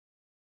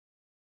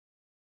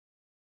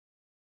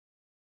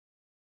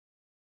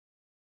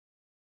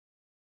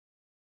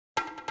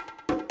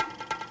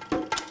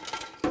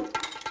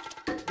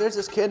There's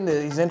this kid, and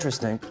he's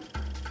interesting.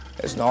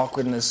 There's an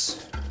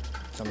awkwardness,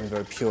 something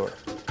very pure.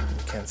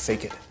 You can't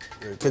fake it.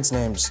 Your kid's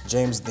name's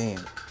James Dean.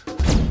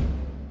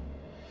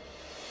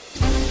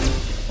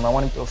 I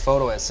want to do a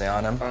photo essay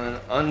on him. On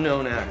an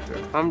unknown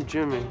actor. I'm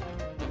Jimmy.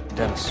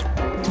 Dennis.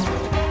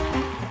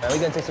 Are we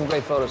gonna take some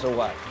great photos or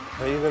what?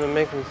 Are you gonna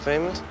make me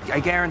famous? I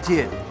guarantee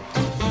it.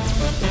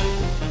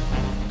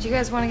 Do you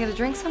guys want to get a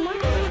drink somewhere?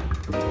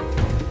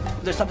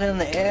 There's something in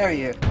the air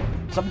here.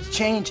 Something's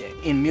changing.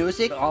 In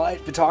music,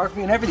 art,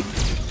 photography, and everything.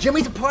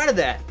 Jimmy's a part of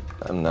that.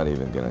 I'm not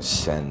even gonna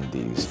send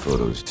these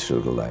photos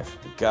true to life.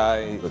 The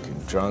guy looking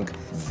drunk,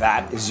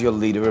 that is your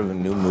leader of a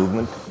new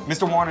movement?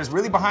 Mr. Warner's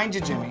really behind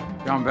you, Jimmy.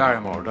 John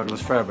Barrymore,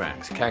 Douglas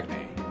Fairbanks,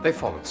 Cagney. They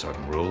followed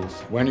certain rules.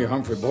 When you're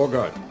Humphrey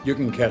Bogart, you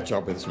can catch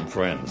up with some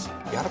friends.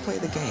 You gotta play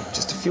the game.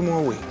 Just a few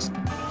more weeks.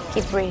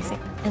 Keep breathing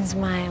and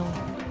smile.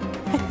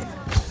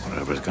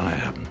 Whatever's gonna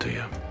happen to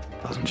you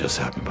doesn't just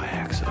happen by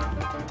accident.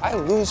 I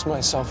lose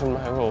myself in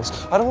my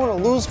roles. I don't want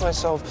to lose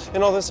myself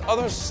in all this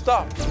other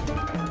stuff.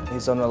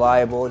 He's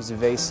unreliable, he's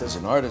evasive. He's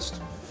an artist.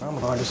 I'm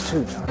an artist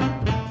too, John.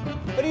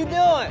 What are you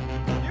doing?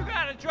 You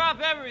gotta drop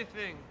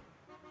everything.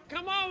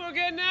 Come on, we're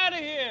getting out of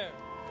here.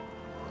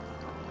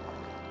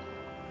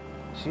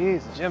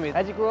 Jeez, Jimmy,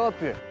 how'd you grow up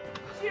here?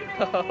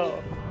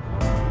 Now,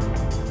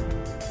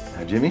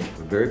 Jimmy,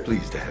 we're very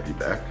pleased to have you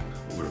back.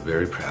 We're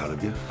very proud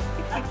of you.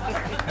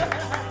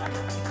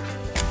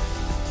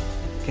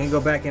 Can't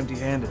go back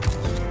empty-handed.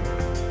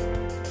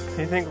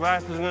 You think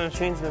life is gonna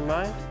change their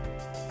mind?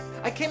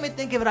 I came in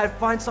thinking that I'd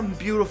find something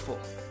beautiful.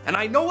 And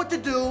I know what to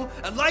do,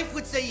 and life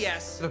would say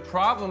yes. The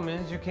problem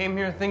is you came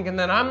here thinking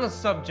that I'm the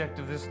subject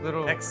of this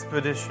little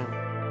expedition.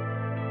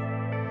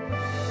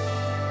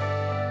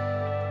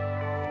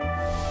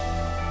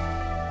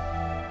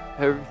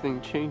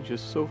 Everything changes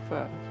so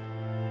fast.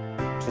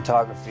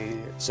 Photography,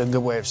 it's a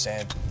good way of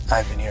saying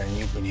I've been here and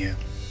you've been here.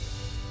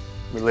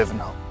 We live in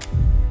hope.